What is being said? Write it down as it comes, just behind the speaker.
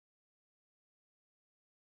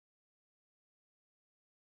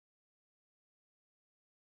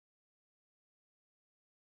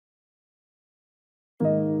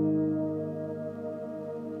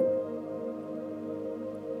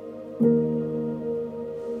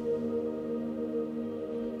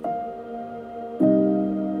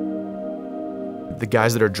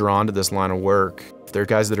guys that are drawn to this line of work, they're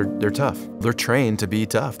guys that they're tough. They're trained to be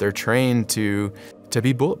tough. They're trained to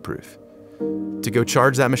be bulletproof, to go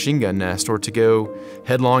charge that machine gun nest or to go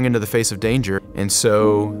headlong into the face of danger. And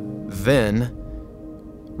so then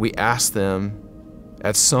we ask them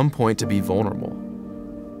at some point to be vulnerable.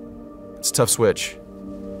 It's a tough switch.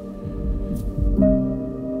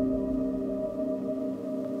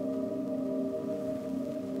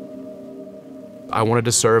 I wanted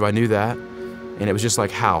to serve, I knew that. And it was just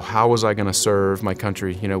like, how was I gonna serve my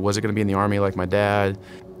country? You know, was it gonna be in the Army like my dad?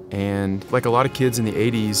 And like a lot of kids in the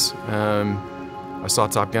 80s, I saw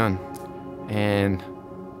Top Gun. And,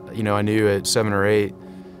 you know, I knew at 7 or 8,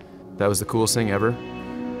 that was the coolest thing ever.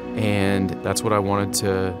 And that's what I wanted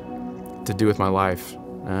to do with my life.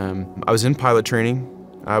 I was in pilot training.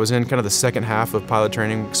 I was in kind of the second half of pilot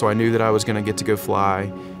training, so I knew that I was gonna get to go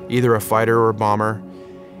fly either a fighter or a bomber.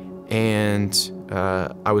 And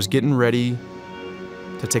I was getting ready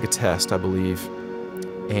to take a test, I believe.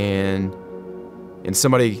 And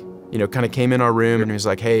somebody, you know, kind of came in our room and he was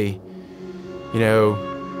like, hey, you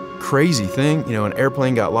know, crazy thing, you know, an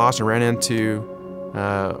airplane got lost and ran into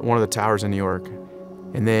one of the towers in New York.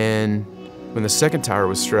 And then when the second tower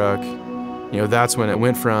was struck, you know, that's when it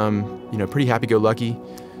went from, you know, pretty happy-go-lucky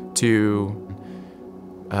to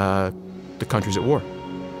the country's at war.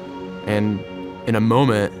 And in a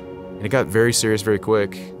moment, and it got very serious very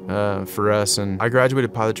quick for us. And I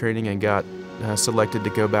graduated pilot training and got selected to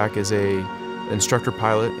go back as a instructor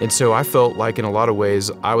pilot. And so I felt like in a lot of ways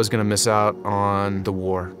I was gonna miss out on the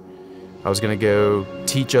war. I was gonna go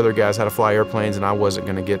teach other guys how to fly airplanes and I wasn't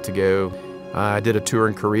gonna get to go. I did a tour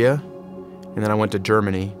in Korea and then I went to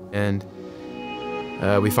Germany, and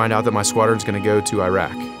we find out that my squadron's gonna go to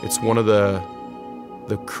Iraq. It's one of the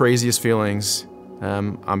craziest feelings.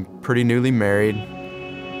 I'm pretty newly married,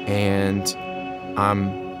 and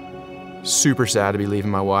I'm super sad to be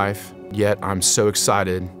leaving my wife, yet I'm so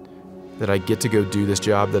excited that I get to go do this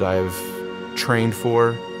job that I've trained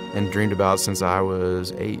for and dreamed about since I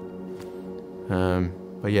was 8.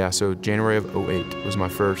 But yeah, so January of '08 was my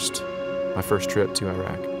first trip to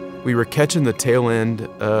Iraq. We were catching the tail end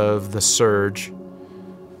of the surge,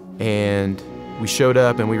 and we showed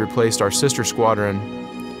up and we replaced our sister squadron,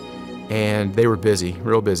 and they were busy,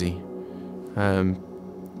 real busy.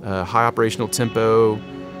 High operational tempo,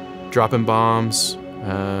 dropping bombs.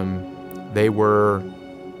 There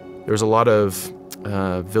was a lot of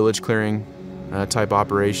village clearing type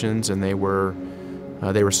operations, and they were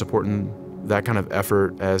supporting that kind of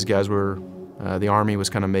effort as guys were, the Army was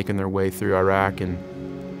kind of making their way through Iraq, and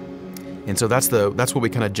so that's what we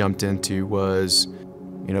kind of jumped into, was,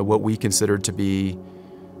 you know, what we considered to be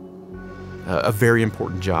a very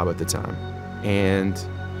important job at the time. And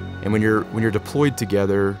when you're deployed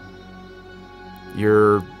together,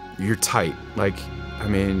 you're tight. Like, I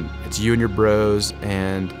mean, it's you and your bros,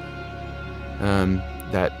 and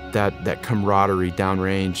that camaraderie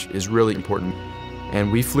downrange is really important.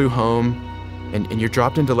 And we flew home, and you're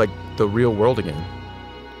dropped into like the real world again,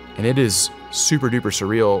 and it is super duper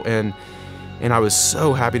surreal. And I was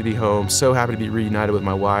so happy to be home, so happy to be reunited with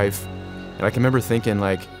my wife. And I can remember thinking,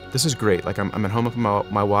 like, this is great. Like, I'm at home with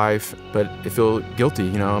my wife, but I feel guilty.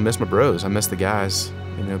 You know, I miss my bros. I miss the guys,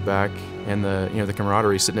 you know, back, and the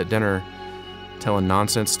camaraderie, sitting at dinner, telling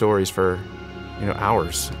nonsense stories for, you know,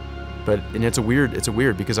 hours. And it's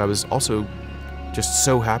weird because I was also just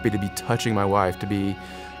so happy to be touching my wife, to be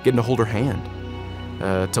getting to hold her hand,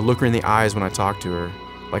 to look her in the eyes when I talked to her,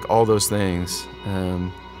 like all those things.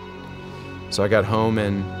 So I got home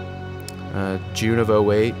in June of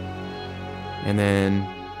 '08, and then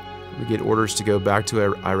we get orders to go back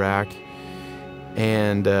to Iraq,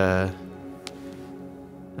 and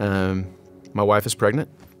my wife is pregnant.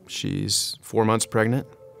 She's 4 months pregnant,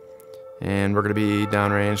 and we're gonna be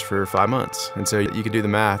downrange for 5 months. And so you can do the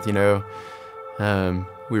math, you know.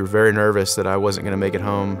 We were very nervous that I wasn't gonna make it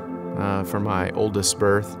home for my oldest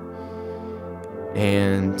birth.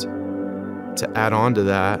 And to add on to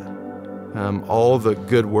that, all the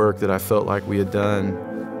good work that I felt like we had done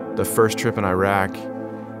the first trip in Iraq,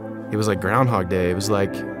 it was like Groundhog Day. It was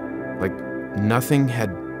like nothing had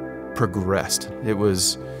progressed. We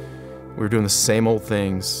were doing the same old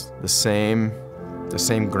things, the same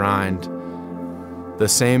grind, the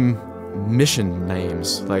same mission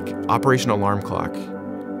names, like Operation Alarm Clock.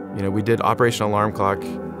 You know, we did Operation Alarm Clock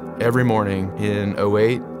every morning in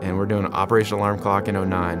 '08, and we're doing Operation Alarm Clock in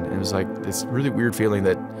 '09. And it was like this really weird feeling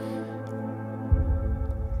that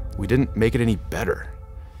we didn't make it any better.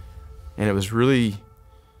 And it was really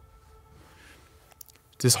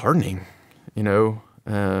disheartening, you know.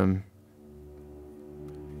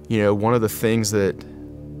 One of the things that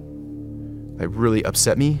that really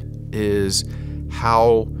upset me is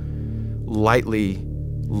how lightly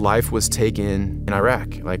life was taken in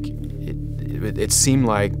Iraq. Like, it seemed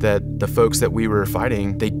like that the folks that we were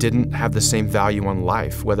fighting, they didn't have the same value on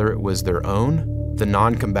life, whether it was their own, the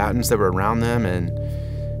non-combatants that were around them, and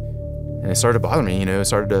it started to bother me, It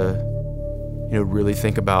started to, really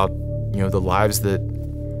think about, the lives that,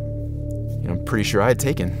 I'm pretty sure I had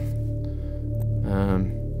taken.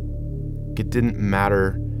 It didn't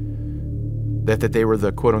matter that they were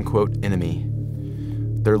the quote-unquote enemy.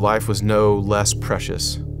 Their life was no less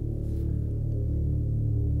precious.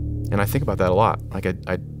 And I think about that a lot. Like,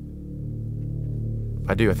 I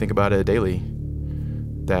do. I think about it daily.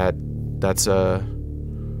 That's a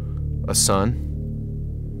son,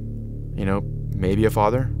 maybe a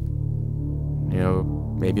father,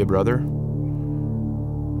 maybe a brother.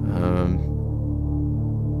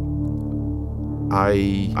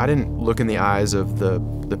 I didn't look in the eyes of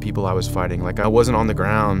the people I was fighting. Like, I wasn't on the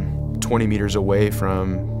ground 20 meters away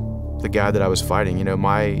from the guy that I was fighting.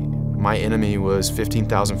 My enemy was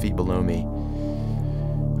 15,000 feet below me.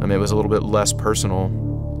 It was a little bit less personal.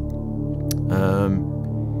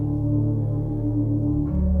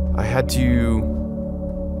 I had to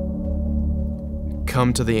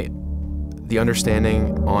come to the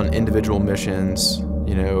understanding on individual missions.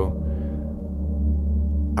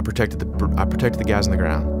 I protected the guys on the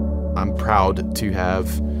ground. I'm proud to have,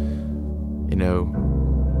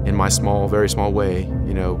 in my small, very small way,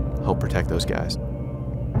 help protect those guys.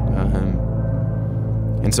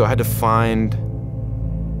 And so I had to find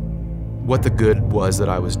what the good was that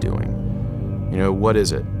I was doing. What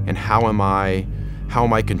is it? And how am I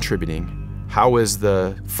contributing? How is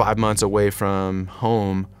the 5 months away from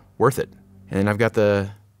home worth it? And I've got kind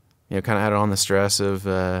of added on the stress of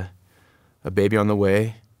a baby on the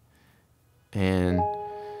way. And,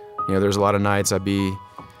 there's a lot of nights I'd be,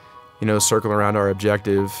 circling around our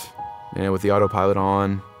objective, with the autopilot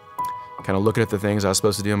on, kind of looking at the things I was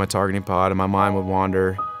supposed to do in my targeting pod, and my mind would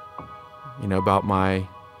wander, about my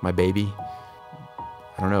baby.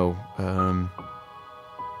 I don't know.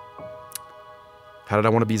 How did I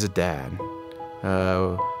want to be as a dad?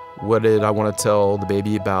 What did I want to tell the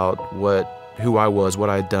baby about who I was, what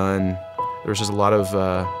I had done? There was just a lot of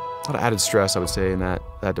added stress, I would say, in that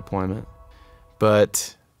deployment.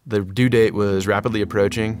 But the due date was rapidly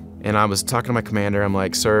approaching, and I was talking to my commander. I'm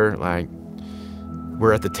like, sir,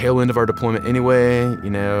 we're at the tail end of our deployment anyway.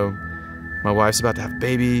 My wife's about to have a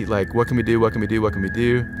baby. Like, what can we do? What can we do? What can we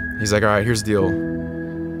do? He's like, all right, here's the deal.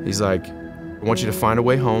 He's like, I want you to find a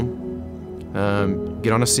way home.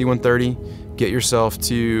 Get on a C-130, get yourself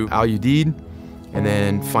to Al Udeid, and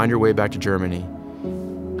then find your way back to Germany.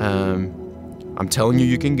 I'm telling you,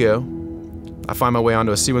 you can go. I find my way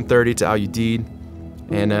onto a C-130 to Al Udeid,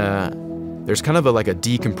 and there's kind of a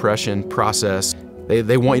decompression process.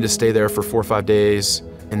 They want you to stay there for 4 or 5 days,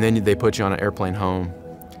 and then they put you on an airplane home.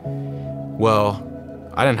 Well,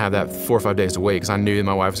 I didn't have that 4 or 5 days to wait because I knew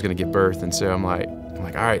my wife was going to give birth, and so I'm like,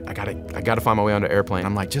 all right, I gotta find my way onto an airplane.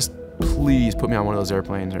 I'm like, just please put me on one of those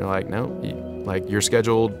airplanes. And they're like, no, you're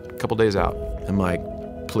scheduled a couple days out. I'm like,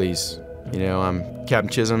 please, I'm Captain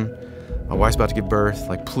Chisam. My wife's about to give birth.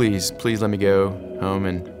 Like, please let me go home.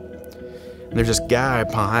 And there's this guy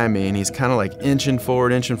behind me, and he's kind of inching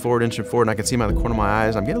forward, and I can see him out of the corner of my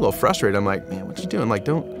eyes. I'm getting a little frustrated. I'm like, man, what you doing?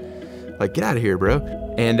 Get out of here, bro.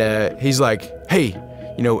 And he's like, hey,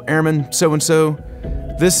 Airman so-and-so,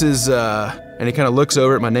 this is, and he kind of looks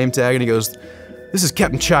over at my name tag, and he goes, this is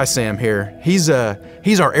Captain Chisam here. He's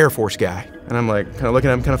our Air Force guy. And I'm like, kind of looking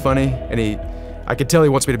at him kind of funny, and I could tell he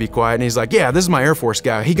wants me to be quiet, and he's like, yeah, this is my Air Force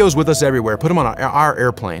guy. He goes with us everywhere. Put him on our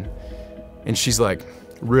airplane. And she's like,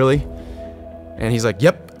 really? And he's like,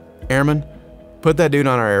 yep, Airman, put that dude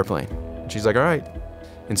on our airplane. And she's like, all right.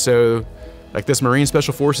 And so, this Marine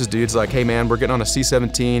Special Forces dude's like, hey man, we're getting on a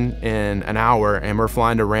C-17 in an hour, and we're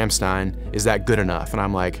flying to Ramstein. Is that good enough? And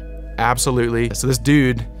I'm like, absolutely. So this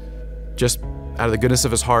dude, just out of the goodness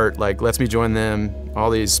of his heart, lets me join them, all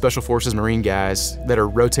these Special Forces Marine guys that are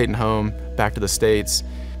rotating home back to the States.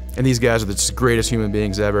 And these guys are the just greatest human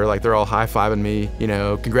beings ever. They're all high-fiving me,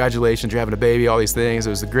 congratulations, you're having a baby, all these things. It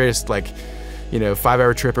was the greatest,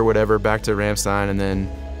 5-hour trip or whatever back to Ramstein. And then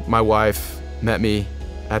my wife met me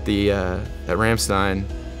at at Ramstein,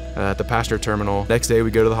 at the passenger terminal. Next day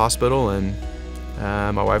we go to the hospital, and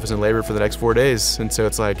my wife was in labor for the next 4 days. And so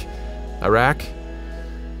it's Iraq,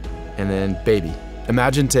 and then baby.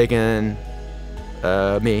 Imagine taking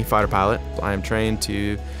me, fighter pilot. I am trained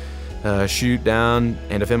to shoot down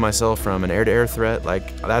and defend myself from an air-to-air threat.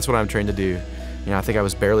 That's what I'm trained to do. I think I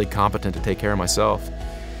was barely competent to take care of myself.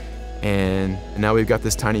 And now we've got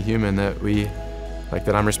this tiny human that we like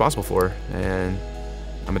that I'm responsible for, and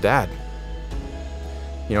I'm a dad.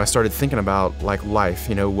 You know, I started thinking about like life,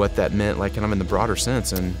 you know, what that meant, like kind of in the broader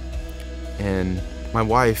sense, and my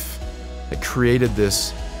wife like, created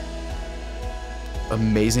this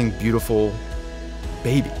amazing, beautiful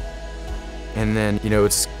baby. And then, you know,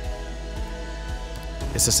 it's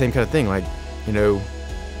the same kind of thing, like, you know,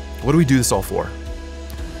 what do we do this all for?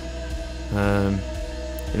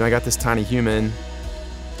 You know, I got this tiny human,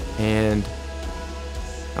 and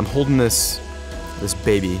I'm holding this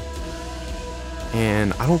baby,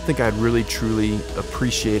 and I don't think I'd really truly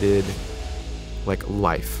appreciated like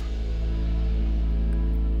life,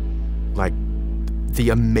 like the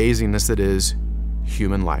amazingness that is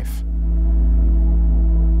human life.